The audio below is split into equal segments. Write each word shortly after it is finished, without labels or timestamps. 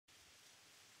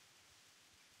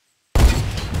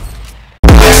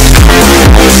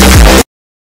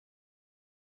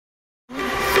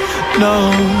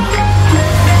know.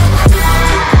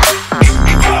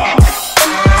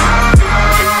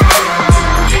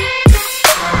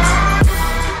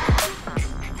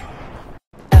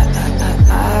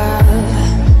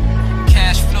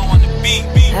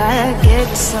 I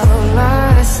get so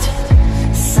lost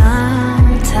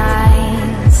sometimes.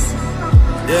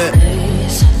 Yeah.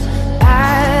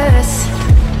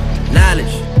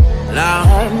 Knowledge, love,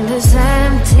 and this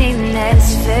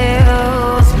emptiness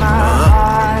fills my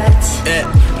heart. Yeah.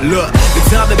 Look, the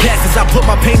time that passes, I put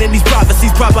my pain in these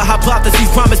prophecies. Proper hypotheses,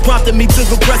 promise prompted me to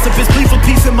go precipice. Plead for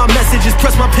peace in my messages.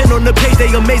 Press my pen on the page, they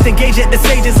amazed, engage at the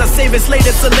sages. I save it, slate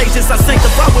it, salacious. I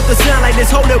sanctify with the sound like this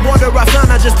holy water I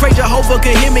found. I just pray Jehovah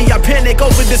can hear me. I panic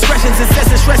over discretions,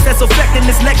 incessant stress that's affecting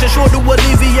this lecture. Sure to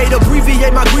alleviate,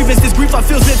 abbreviate my grievance. This grief I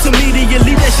feel's intermediate.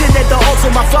 Leave that shit at the altar.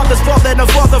 My father's fault that I'm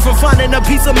farther from finding a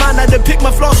peace of mind. I depict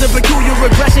my flaws and peculiar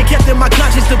regression. Kept in my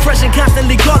conscious depression,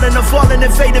 constantly calling. I'm falling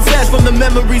and fading fast from the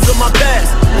memories of my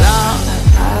past.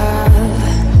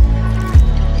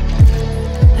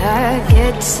 I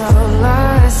get so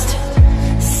lost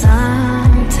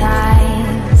sometimes.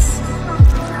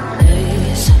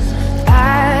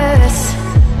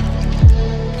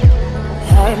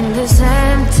 And this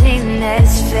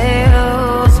emptiness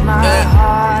fills my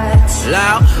heart.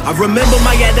 Loud. I remember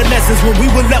my adolescence when we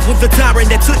were left with a tyrant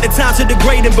that took the time to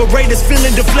degrade and berate us,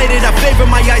 feeling deflated. I favor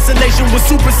my isolation with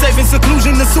super safe and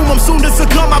seclusion. Assume I'm soon to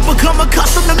succumb. I become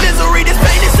accustomed to misery. This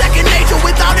pain is second nature.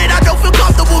 Without it, I don't feel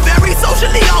comfortable. Very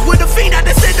socially awkward. A fiend, I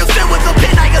descend to fin with a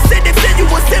pen. I ascended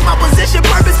tenuous in my position.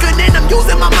 Purpose good in. I'm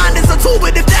using my mind as a tool,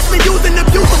 but if that's me using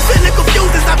abuse, I'm feeling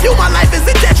confused as I view my life as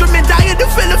a detriment. Dying to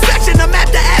feel affection. I'm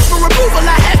apt to ask for approval.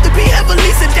 I have to be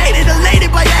heavily sedated,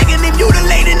 elated by agony,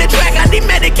 mutilating the track. I need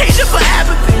medication for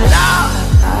apathy.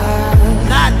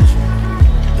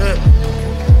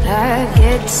 I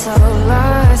get so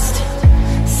lost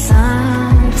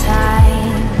sometimes.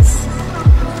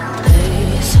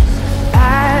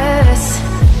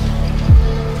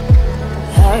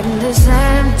 And this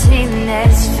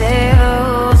emptiness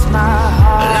fills my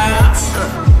heart.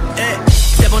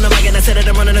 Step on the mic and I said that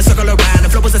I'm running a circle around. The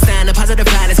flow was a sign of positive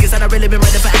violence. Guess I'd really been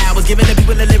writing for hours, giving the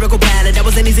people a lyrical palette that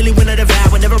wasn't easily winner to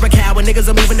vow. Whenever a cow, when niggas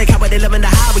are moving the cow, they loving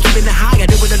the high. We keeping the high, I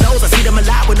do with the lows. I see them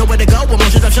alive with nowhere to go.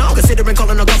 Emotions I've shown, considering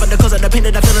calling on God, but the cause of the pain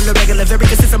that I feel on the regular. Very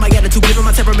consistent my attitude, giving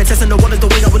my temperament, testing the waters,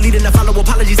 the way I was leading. I follow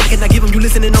apologies, I cannot give them. You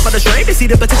listening over the strain. They see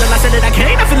the potential, I said that I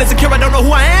can't. I feel insecure, I don't know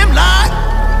who I am. Like,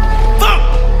 fuck,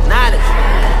 knowledge.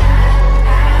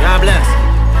 God bless.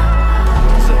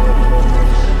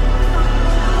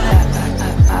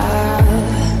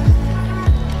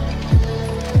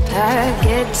 I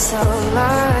get so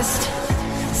lost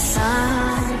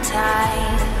sometimes.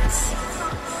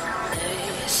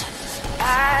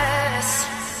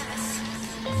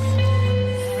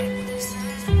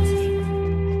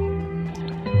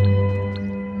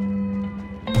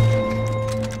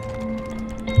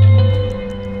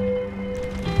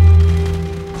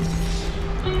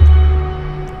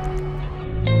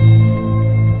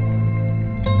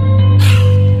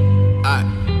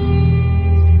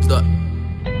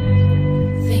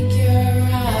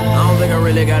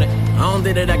 Got it. I don't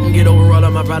think that I can get over all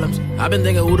of my problems. I've been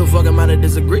thinking, who the fuck am I to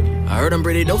disagree? I heard I'm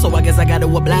pretty dope, so I guess I gotta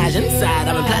oblige inside.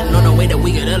 I've been plotting on a way that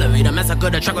we could elevate. I massacre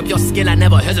the track with your skill, I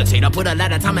never hesitate. I put a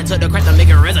lot of time into the craft to make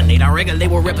it resonate. I regulate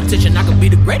with repetition, I could be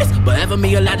the greatest, but ever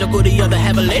me illogical, the other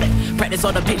have a later. Practice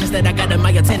all the patience that I got in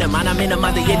my attendant mind. I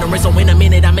minimize the ignorance, so in a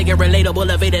minute I make it relatable,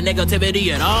 evade the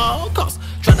negativity at all costs.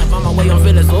 Trying to find my way, I'm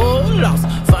feeling so lost.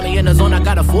 Find me in the zone, I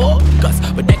gotta focus.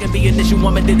 But that can be an issue,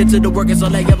 I'm addicted to the work. It's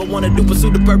all I ever wanna do, pursue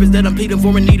the purpose that I'm pleading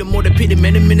for and need more than pity.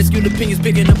 Many minuscule opinions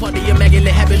picking apart the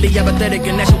immaculate, happily apathetic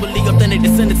and actually authentic.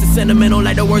 Descendants is sentimental,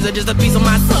 like the words are just a piece of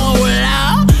my soul.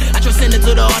 I transcend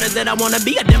into the artist that I wanna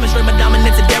be. I demonstrate my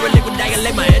dominance and derelict with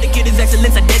dialect. My etiquette is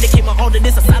excellence. I dedicate my all to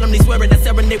this. I solemnly swear it. I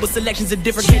serenade with selections of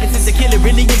different cadences to kill it.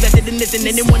 Really invested in this, and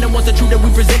anyone that wants the truth that we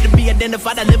present to be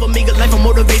identified. I live a meager life. I'm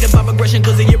motivated by progression.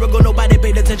 Cause a year ago nobody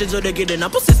paid attention, so they get it.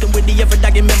 I'm persistent with the effort.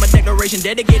 Document my declaration.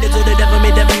 Dedicated to the devil, me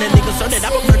definitely concerned that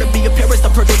I prefer to be a purist. I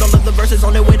purchased all of the verses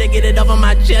on their way to get it off of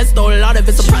my chest. Though a lot of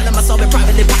it's a problem. I solve it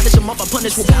privately. Polish them off. I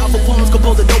punish with powerful poems.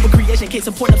 Compose a dope creation. Case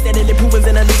in point, I'm standing improving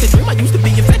in a lucid dream. I used to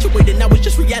be infatuated. Now it's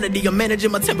just reality. I'm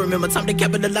managing my temperament. My time to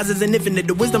capitalize is infinite.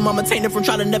 The wisdom I'm attaining from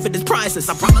trial and effort is priceless.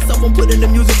 I promise myself I'm putting the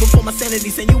music before my sanity.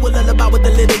 Send you a lullaby with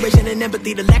alliteration and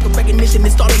empathy. The lack of recognition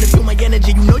is starting to fuel my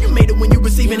energy. You know you made it when you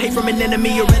receiving hate from an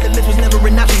enemy. Irrelevance was never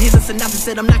an option. Here's a synopsis,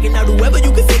 said I'm knocking out whoever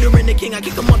you considering the king. I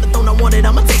kick him off the throne, I want it,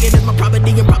 I'ma take it as my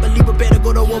property and probably prepare to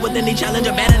go to war with any challenge.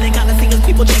 I'm battling coliseums,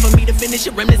 people cheer for me to finish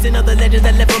it. Reminiscing of the legends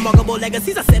that left remarkable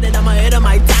legacies. I said it, I'm ahead of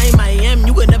my time, I am.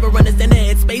 You could never understand the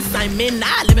headspace I'm in.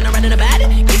 Nah, living around in a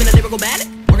ballad, giving a lyrical ballad,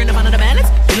 working to find the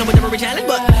balance, dealing with every challenge.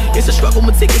 But it's a struggle,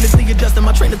 meticulously adjusting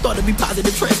my train of thought to be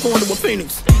positive, transformed to a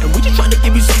phoenix. And we just trying to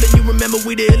give you something you remember.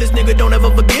 We the illest, nigga, don't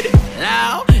ever forget it.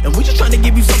 Loud. And we just trying to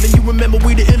give you something you remember.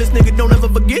 We the illest, nigga, don't ever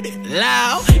forget it.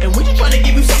 Loud. And we just trying to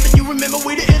give you something you remember.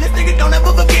 We the illest, nigga, don't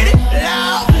ever forget it.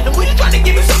 Loud. And we just trying to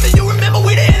give you something you remember.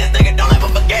 We the illest, nigga, don't ever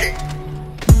forget it.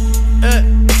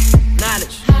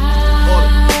 Knowledge.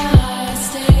 Order.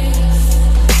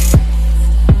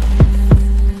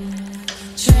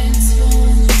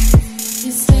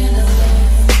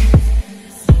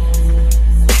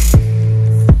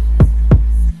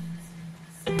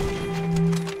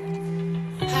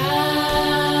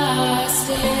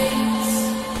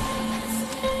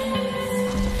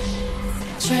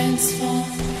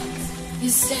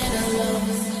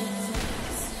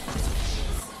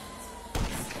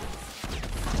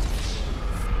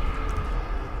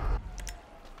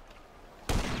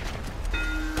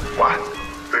 What?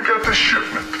 They got the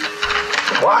shipment.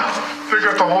 What? They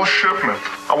got the whole shipment.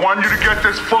 I want you to get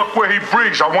this fuck where he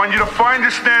breathes. I want you to find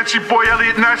this Nancy boy,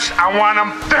 XII-NOSKILLZ-IIX. I want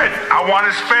him dead. I want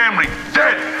his family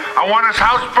dead. I want his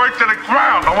house burnt to the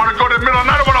ground. I want to go to the middle of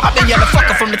the night. I've been yelling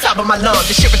fucker from the top of my lungs.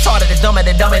 This shit retarded, it's dumber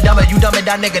than dumber. You dumb it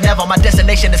down, nigga, never. My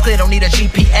destination is clear, don't need a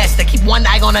GPS. They keep one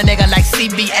eye on a nigga like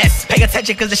CBS. Pay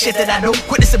attention, cause the shit that I do.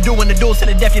 Quit subduing the duels to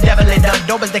the death, you definitely done.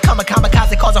 Dope as they come, a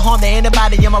kamikaze causing harm to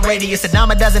anybody in my radius. A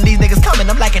dime a dozen, these niggas coming,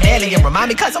 I'm like an alien. Remind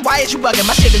me, cousin, why is you bugging?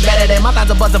 My shit is better than my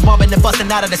lines are buzzing, bumping and busting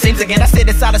out of the seams again. I sit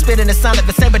inside and spit in the sound of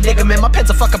the same predicament. My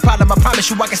pen's a fucking problem, I promise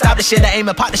you I can stop the shit. I aim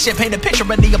a partnership, paint a picture of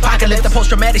the apocalypse. The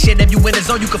post-traumatic shit, if you in the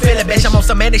zone, you can feel it, bitch. I'm on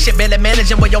some manic shit, barely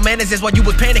managing what your manners is while you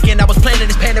was panicking. I was planning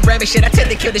this panoramic shit. I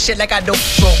tend to kill this shit like I do.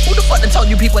 So, who the fuck done told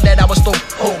you people that I was through?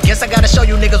 Oh, guess I gotta show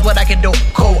you niggas what I can do.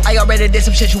 Cool, I already did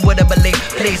some shit you wouldn't believe.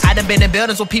 Please, I done been in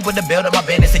buildings with people to build up my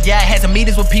business. And yeah, I had some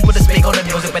meetings with people to speak on the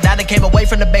music. But I done came away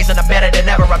from the base and I'm better than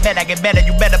ever. I bet I get better,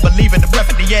 you better believe in the breath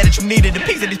of the air that you needed. The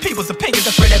piece of these people's opinions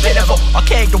are pretty pitiful.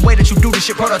 Archaic, the way that you do this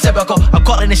shit prototypical. I'm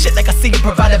calling this shit like I see it,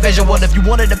 provide a visual. If you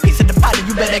wanted a piece of the pie, then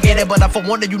you better get it. But I for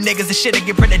one of you niggas, this shit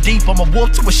get pretty deep. I'm a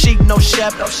wolf to a sheep, no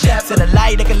chef. To the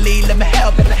light, I can lead, let me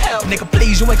help. Nigga,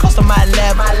 please, you ain't close to my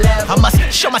level. I must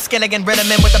show my skill again,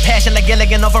 rhythm in with a passion like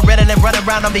Gilligan over Ritalin. Running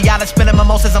around on the island, spilling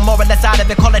mimosas, I'm more or less out of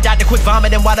it. Call it Dr. Quick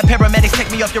vomiting while the paramedics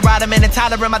take me off your ottoman.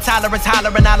 Intolerant, my tolerance,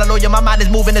 hollering, hallelujah. My mind is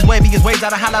moving as wavy as waves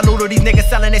out of Honolulu. These niggas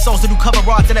selling their souls to do cover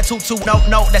arts in a tutu.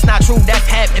 No, that's not true, that's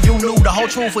half. If you knew the whole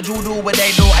truth, would you do what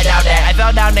they do? I doubt that. I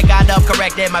fell down and got up,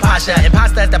 corrected my posture.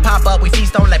 Imposters that pop up, we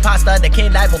feast on like pasta. The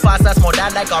king like Mufasa, small die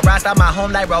like a Rasta. My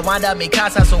home like Rwanda, mi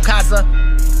casa, su casa.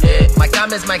 Yeah, my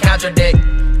comments might contradict.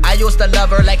 I used to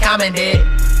love her like Common did.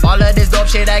 All of this dope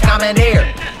shit I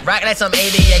commandeer. Rock like some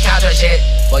 88 Contra shit.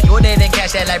 But you didn't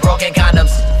catch that like broken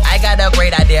condoms. I got a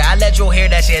great idea, I let you hear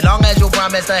that shit. Long as you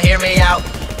promise to hear me out.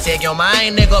 Take your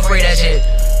mind, nigga, free that shit.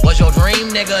 What's your dream,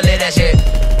 nigga, live that shit.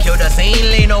 Kill the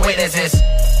scene, leave no witnesses.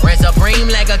 Reign supreme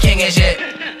like a king and shit.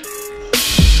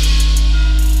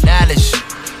 Knowledge,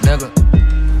 nigga.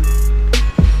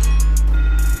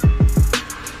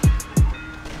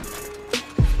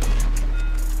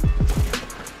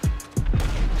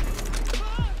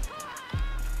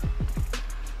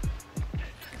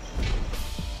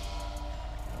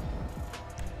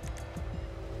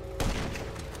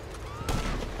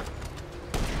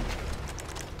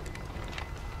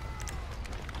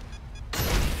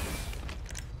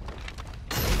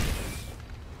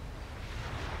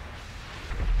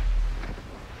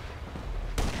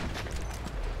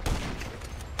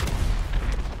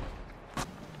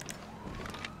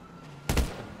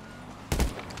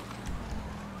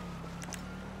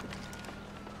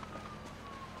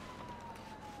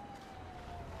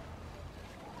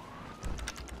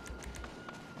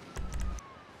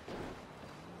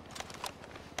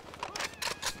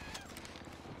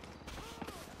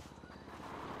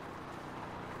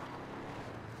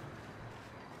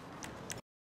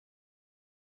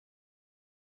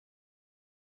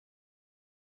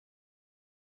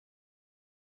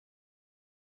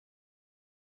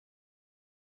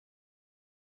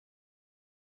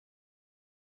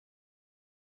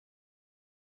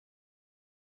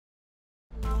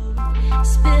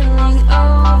 Spilling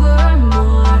over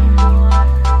more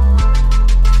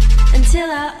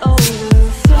until I over.